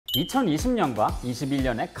2020년과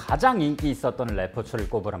 21년에 가장 인기 있었던 레포츠를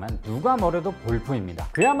꼽으라면 누가 뭐래도 골프입니다.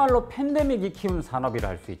 그야말로 팬데믹이 키운 산업이라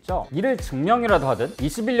할 수 있죠. 이를 증명이라도 하듯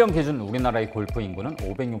 21년 기준 우리나라의 골프 인구는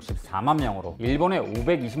 564만 명으로 일본의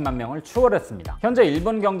 520만 명을 추월했습니다. 현재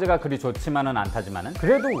일본 경제가 그리 좋지만은 않다지만은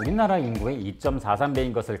그래도 우리나라 인구의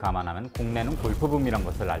 2.43배인 것을 감안하면 국내는 골프붐이란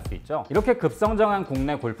것을 알 수 있죠. 이렇게 급성장한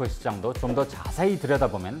국내 골프 시장도 좀 더 자세히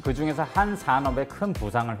들여다보면 그 중에서 한 산업의 큰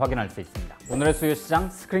부상을 확인할 수 있습니다. 오늘의 수요시장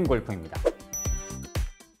스크린골프입니다.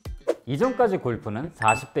 이전까지 골프는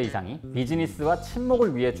 40대 이상이 비즈니스와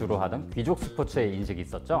친목을 위해 주로 하던 귀족 스포츠의 인식이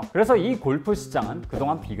있었죠. 그래서 이 골프 시장은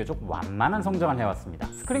그동안 비교적 완만한 성장을 해왔습니다.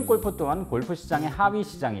 스크린 골프 또한 골프 시장의 하위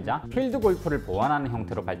시장이자 필드 골프를 보완하는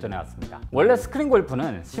형태로 발전해왔습니다. 원래 스크린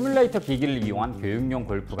골프는 시뮬레이터 기기를 이용한 교육용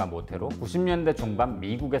골프가 모태로 90년대 중반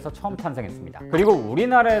미국에서 처음 탄생했습니다. 그리고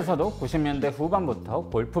우리나라에서도 90년대 후반부터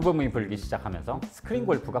골프붐이 불기 시작하면서 스크린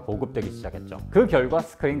골프가 보급되기 시작했죠. 그 결과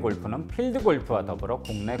스크린 골프는 필드 골프와 더불어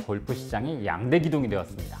국내 골프 시장이 양대 기둥이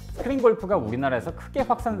되었습니다. 스크린 골프가 우리나라에서 크게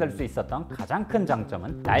확산될 수 있었던 가장 큰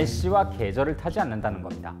장점은 날씨와 계절을 타지 않는다는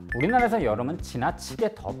겁니다. 우리나라에서 여름은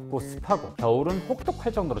지나치게 덥고 습하고 겨울은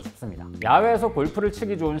혹독할 정도로 춥습니다. 야외에서 골프를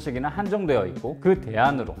치기 좋은 시기는 한정되어 있고 그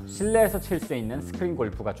대안으로 실내에서 칠 수 있는 스크린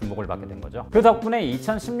골프가 주목을 받게 된 거죠. 그 덕분에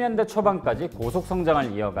 2010년대 초반까지 고속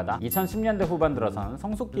성장을 이어가다 2010년대 후반 들어서는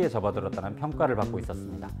성숙기에 접어들었다는 평가를 받고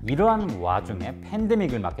있었습니다. 이러한 와중에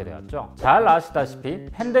팬데믹을 맞게 되었죠. 잘 아시다시피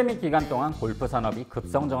팬데믹 기간 동안 골프 산업이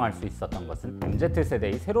급성장할 수 있었던 것은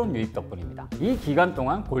MZ세대의 새로운 유입 덕분입니다. 이 기간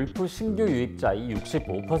동안 골프 신규 유입자의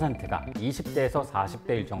 65%가 20대에서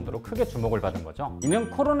 40대일 정도로 크게 주목을 받은 거죠. 이는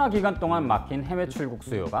코로나 기간 동안 막힌 해외 출국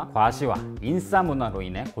수요가 과시와 인싸 문화로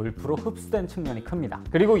인해 골프로 흡수된 측면이 큽니다.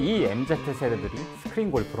 그리고 이 MZ세대들이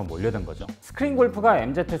스크린 골프로 몰려든 거죠. 스크린 골프가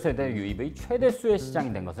MZ세대 유입의 최대 수혜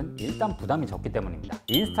시장이 된 것은 일단 부담이 적기 때문입니다.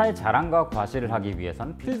 인스타의 자랑과 과시를 하기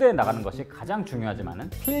위해선 필드에 나가는 것이 가장 중요하지만은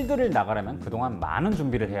필드를 나가려면 그동안 많은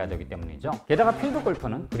준비를 해야 되기 때문이죠. 게다가 필드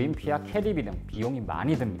골프는 그린피와 캐디비 등 비용이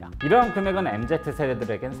많이 듭니다. 이러한 금액은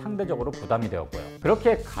MZ세대들에겐 상대적으로 부담이 되었고요.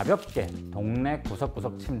 그렇게 가볍게 동네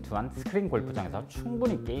구석구석 침투한 스크린 골프장에서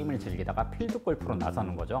충분히 게임을 즐기다가 필드 골프로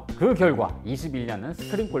나서는 거죠. 그 결과 21년은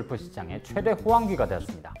스크린 골프 시장의 최대 호황기가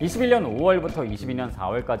되었습니다. 21년 5월부터 22년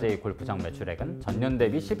 4월까지의 골프장 매출액은 전년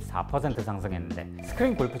대비 14% 상승했는데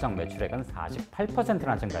스크린 골프장 매출액은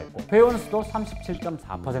 48%나 증가했고 회원 수도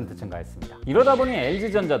 37.4% 증가했습니다. 이러다 보니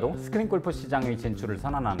LG전자도 스크린 골프 시장의 진출을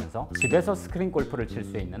선언하면서 집에서 스크린 골프를 칠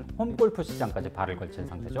수 있는 홈골프 시장까지 발을 걸친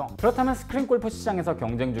상태죠. 그렇다면 스크린 골프 시장에서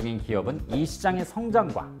경쟁 중인 기업은 이 시장의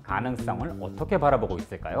성장과 가능성을 어떻게 바라보고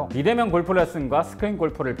있을까요? 비대면 골프 레슨과 스크린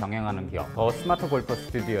골프를 병행하는 기업 더 스마트골프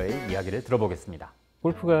스튜디오의 이야기를 들어보겠습니다.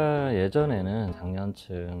 골프가 예전에는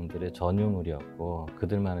장년층들의 전유물이었고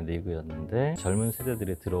그들만의 리그였는데 젊은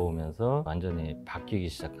세대들이 들어오면서 완전히 바뀌기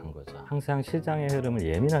시작한 거죠. 항상 시장의 흐름을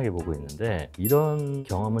예민하게 보고 있는데 이런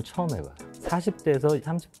경험을 처음 해봐요. 40대에서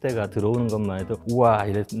 30대가 들어오는 것만 해도 우와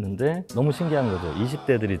이랬는데 너무 신기한 거죠.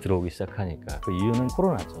 20대들이 들어오기 시작하니까. 그 이유는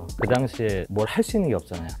코로나죠. 그 당시에 뭘 할 수 있는 게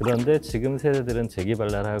없잖아요. 그런데 지금 세대들은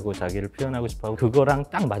재기발랄하고 자기를 표현하고 싶어하고 그거랑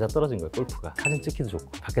딱 맞아떨어진 거예요. 골프가. 사진 찍기도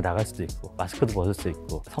좋고 밖에 나갈 수도 있고 마스크도 벗을 수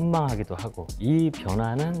있고 선망하기도 하고. 이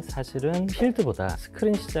변화는 사실은 필드보다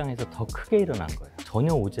스크린 시장에서 더 크게 일어난 거예요.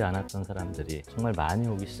 전혀 오지 않았던 사람들이 정말 많이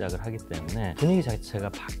오기 시작을 하기 때문에 분위기 자체가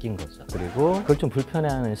바뀐 거죠. 그리고 그걸 좀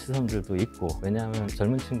불편해하는 시선들도 있고, 왜냐하면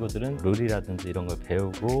젊은 친구들은 룰이라든지 이런 걸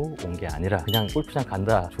배우고 온 게 아니라 그냥 골프장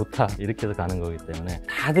간다 좋다 이렇게 해서 가는 거기 때문에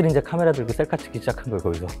다들 이제 카메라 들고 셀카 찍기 시작한 거예요.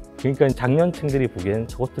 거기서. 그러니까 장년층들이 보기에는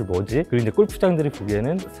저것들 뭐지? 그리고 이제 골프장들이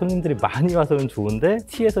보기에는 손님들이 많이 와서는 좋은데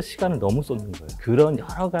티에서 시간을 너무 쏟는 거예요. 그런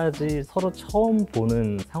여러 가지 서로 처음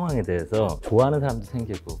보는 상황에 대해서 좋아하는 사람도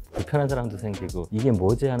생기고 불편한 사람도 생기고 이게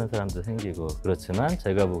뭐지 하는 사람도 생기고. 그렇지만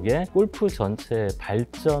제가 보기에 골프 전체의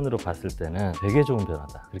발전으로 봤을 때는 되게 좋은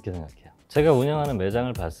변화다 그렇게 생각해요. 제가 운영하는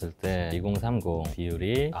매장을 봤을 때 2030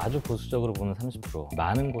 비율이 아주 보수적으로 보면 30%,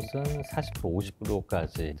 많은 곳은 40%,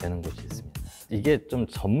 50%까지 되는 곳이 있습니다. 이게 좀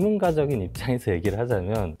전문가적인 입장에서 얘기를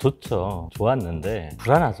하자면 좋죠. 좋았는데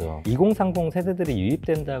불안하죠. 2030 세대들이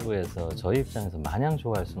유입된다고 해서 저희 입장에서 마냥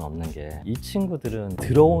좋아할 수는 없는 게, 이 친구들은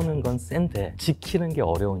들어오는 건 센데 지키는 게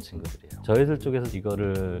어려운 친구들이에요. 저희들 쪽에서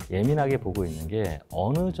이거를 예민하게 보고 있는 게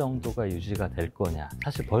어느 정도가 유지가 될 거냐.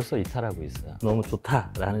 사실 벌써 이탈하고 있어요. 너무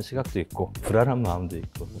좋다라는 시각도 있고 불안한 마음도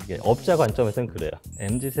있고. 이게 업자 관점에서는 그래요.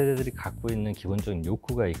 MZ세대들이 갖고 있는 기본적인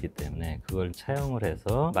욕구가 있기 때문에 그걸 차용을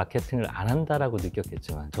해서 마케팅을 안 한다라는 가짜라고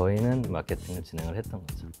느꼈겠지만 저희는 마케팅을 진행을 했던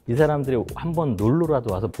거죠. 이 사람들이 한번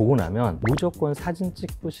놀러라도 와서 보고 나면 무조건 사진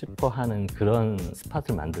찍고 싶어 하는 그런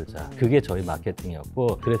스팟을 만들자. 그게 저희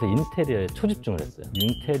마케팅이었고, 그래서 인테리어에 초집중을 했어요.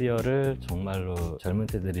 인테리어를 정말로 젊은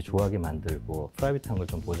세대들이 좋아하게 만들고 프라이빗한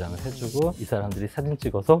걸 좀 보장을 해주고 이 사람들이 사진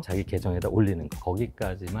찍어서 자기 계정에다 올리는 거,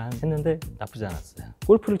 거기까지만 했는데 나쁘지 않았어요.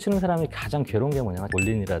 골프를 치는 사람이 가장 괴로운 게 뭐냐면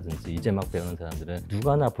볼린이라든지 이제 막 배우는 사람들은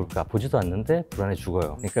누가 나 볼까 보지도 않는데 불안해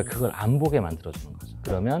죽어요. 그러니까 그걸 안 보게 만들어주는 거죠.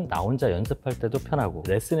 그러면 나 혼자 연습할 때도 편하고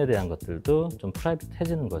레슨에 대한 것들도 좀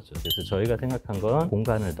프라이빗해지는 거죠. 그래서 저희가 생각한 건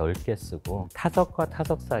공간을 넓게 쓰고 타석과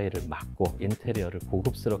타석 사이를 막고 인테리어를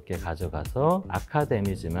고급스럽게 가져가서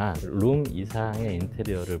아카데미지만 룸 이상의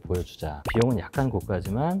인테리어를 보여주자. 비용은 약간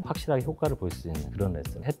고가지만 확실하게 효과를 볼 수 있는 그런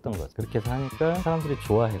레슨을 했던 거죠. 그렇게 해서 하니까 사람들이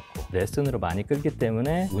좋아했고 레슨으로 많이 끌기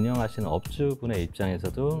때문에 운영하시는 업주분의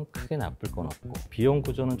입장에서도 크게 나쁠 건 없고 비용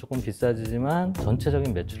구조는 조금 비싸지지만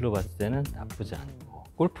전체적인 매출로 봤을 때는 나쁘지 않고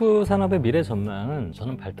골프 산업의 미래 전망은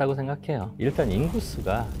저는 밝다고 생각해요. 일단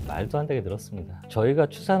인구수가 말도 안 되게 늘었습니다. 저희가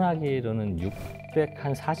추산하기로는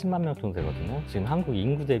 640만 명 정도 되거든요. 지금 한국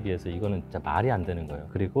인구 대비해서 이거는 진짜 말이 안 되는 거예요.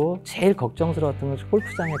 그리고 제일 걱정스러웠던 건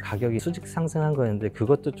골프장의 가격이 수직 상승한 거였는데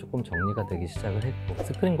그것도 조금 정리가 되기 시작을 했고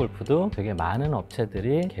스크린 골프도 되게 많은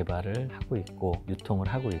업체들이 개발을 하고 있고 유통을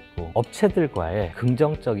하고 있고 업체들과의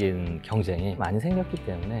긍정적인 경쟁이 많이 생겼기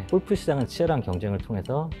때문에 골프 시장은 치열한 경쟁을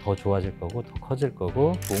통해서 더 좋아질 거고 더 커질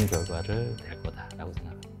거고 좋은 결과를 낼 거다라고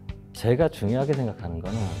생각합니다. 제가 중요하게 생각하는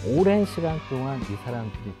거는 오랜 시간 동안 이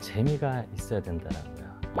사람들이 재미가 있어야 된다라고요.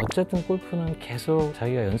 어쨌든 골프는 계속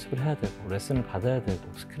자기가 연습을 해야 되고 레슨을 받아야 되고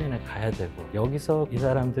스크린에 가야 되고 여기서 이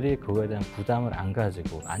사람들이 그거에 대한 부담을 안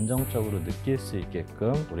가지고 안정적으로 느낄 수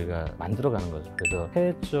있게끔 우리가 만들어가는 거죠. 그래서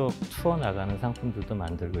해외 쪽 투어 나가는 상품들도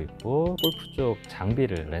만들고 있고 골프 쪽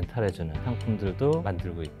장비를 렌탈해주는 상품들도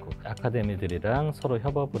만들고 있고 아카데미들이랑 서로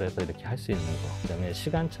협업을 해서 이렇게 할 수 있는 거, 그다음에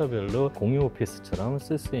시간처별로 공유 오피스처럼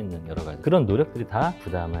쓸 수 있는 여러 가지 그런 노력들이 다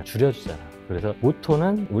부담을 줄여주잖아. 그래서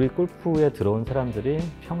모토는 우리 골프에 들어온 사람들이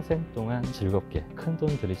평생 동안 즐겁게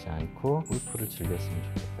큰돈 들이지 않고 골프를 즐겼으면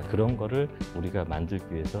좋겠다. 그런 거를 우리가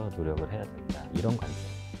만들기 위해서 노력을 해야 된다. 이런 관점.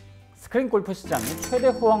 스크린 골프 시장이 최대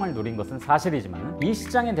호황을 누린 것은 사실이지만 이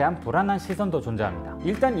시장에 대한 불안한 시선도 존재합니다.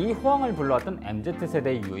 일단 이 호황을 불러왔던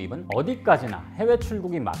MZ세대의 유입은 어디까지나 해외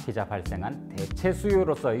출국이 막히자 발생한 대체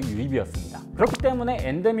수요로서의 유입이었습니다. 그렇기 때문에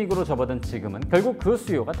엔데믹으로 접어든 지금은 결국 그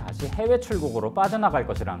수요가 다시 해외 출국으로 빠져나갈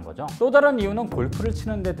것이라는 거죠. 또 다른 이유는 골프를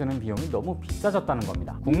치는 데 드는 비용이 너무 비싸졌다는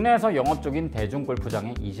겁니다. 국내에서 영업 중인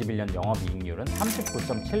대중골프장의 21년 영업이익률은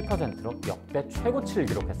 39.7%로 역대 최고치를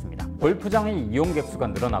기록했습니다. 골프장의 이용객 수가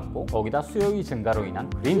늘어났고 거기다 수요의 증가로 인한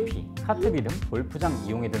그린피, 카트비 등 골프장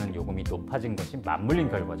이용에 드는 요금이 높아진 것이 맞물린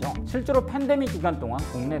결과죠. 실제로 팬데믹 기간 동안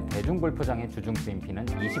국내 대중골프장의 주중 그린피는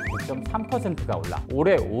 29.3%가 올라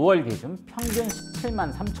올해 5월 기준 평균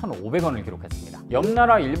 17만 3,500원을 기록했습니다.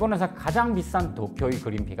 옆나라 일본에서 가장 비싼 도쿄의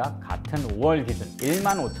그린피가 같은 5월 기준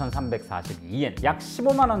 15,342엔, 약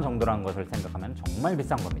 15만 원 정도라는 것을 생각하면 정말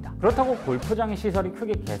비싼 겁니다. 그렇다고 골프장의 시설이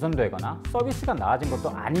크게 개선되거나 서비스가 나아진 것도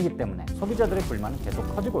아니기 때문에 소비자들의 불만은 계속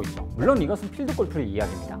커지고 있죠. 물론 이것은 필드 골프의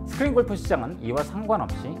이야기입니다. 스크린 골프 시장은 이와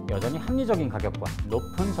상관없이 여전히 합리적인 가격과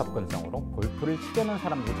높은 접근성으로 골프를 치려는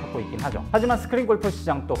사람들이 찾고 있긴 하죠. 하지만 스크린 골프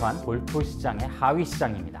시장 또한 골프 시장의 하위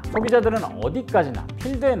시장입니다. 소비자들은 어디까지나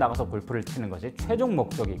필드에 나가서 골프를 치는 것이 최종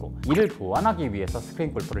목적이고 이를 보완하기 위해서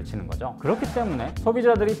스크린 골프를 치는 거죠. 그렇기 때문에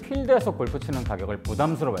소비자들이 필드에서 골프 치는 가격을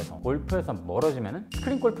부담스러워해서 골프에서 멀어지면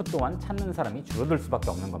스크린 골프 또한 찾는 사람이 줄어들 수밖에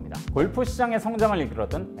없는 겁니다. 골프 시장의 성장을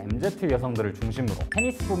이끌었던 MZ 여성들을 중심으로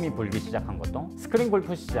테니스 붐이 불기 시작한 것도 스크린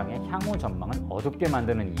골프 시장의 향후 전망을 어둡게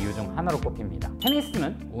만드는 이유 중 하나로 꼽힙니다.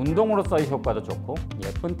 테니스는 운동으로서의 효과도 좋고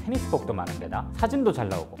예쁜 테니스복도 많은 데다 사진도 잘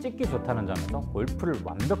나오고 찍기 좋다는 점에서 골프를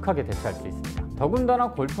완벽하게 대체할 수 있습니다. 더군다나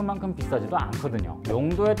골프만큼 비싸지도 않거든요.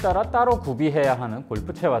 용도에 따라 따로 구비해야 하는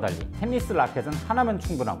골프채와 달리 테니스 라켓은 하나면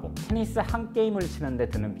충분하고 테니스 한 게임을 치는데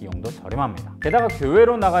드는 비용도 저렴합니다. 게다가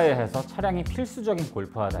교외로 나가야 해서 차량이 필수적인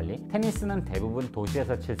골프와 달리 테니스는 대부분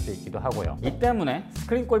도시에서 칠 수 있기도 하고요. 이 때문에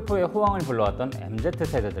스크린 골프의 호황을 불러왔던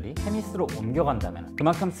MZ세대들이 테니스로 옮겨간다면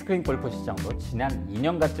그만큼 스크린 골프 시장도 지난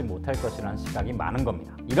 2년 같지 못할 것이라는 시각이 많은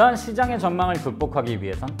겁니다. 이러한 시장의 전망을 극복하기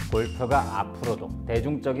위해선 골프가 앞으로도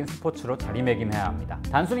대중적인 스포츠로 자리매김해야 합니다.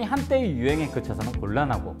 단순히 한때의 유행에 그쳐서는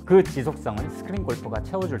곤란하고 그 지속성을 스크린 골프가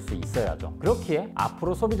채워줄 수 있어야죠. 그렇기에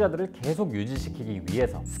앞으로 소비자들을 계속 유지시키기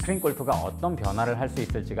위해서 스크린 골프가 어떤 변화를 할 수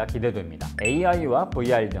있을지가 기대됩니다. AI와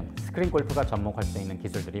VR 등 스크린 골프가 접목할 수 있는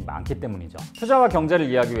기술들이 많기 때문이죠. 투자와 경제를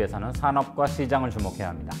이해하기 위해서는 산업과 시장을 주목해야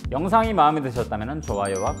합니다. 영상이 마음에 드셨다면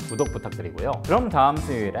좋아요와 구독 부탁드리고요. 그럼 다음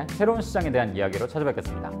수요일에 새로운 시장에 대한 이야기로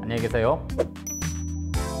찾아뵙겠습니다. 안녕히 계세요.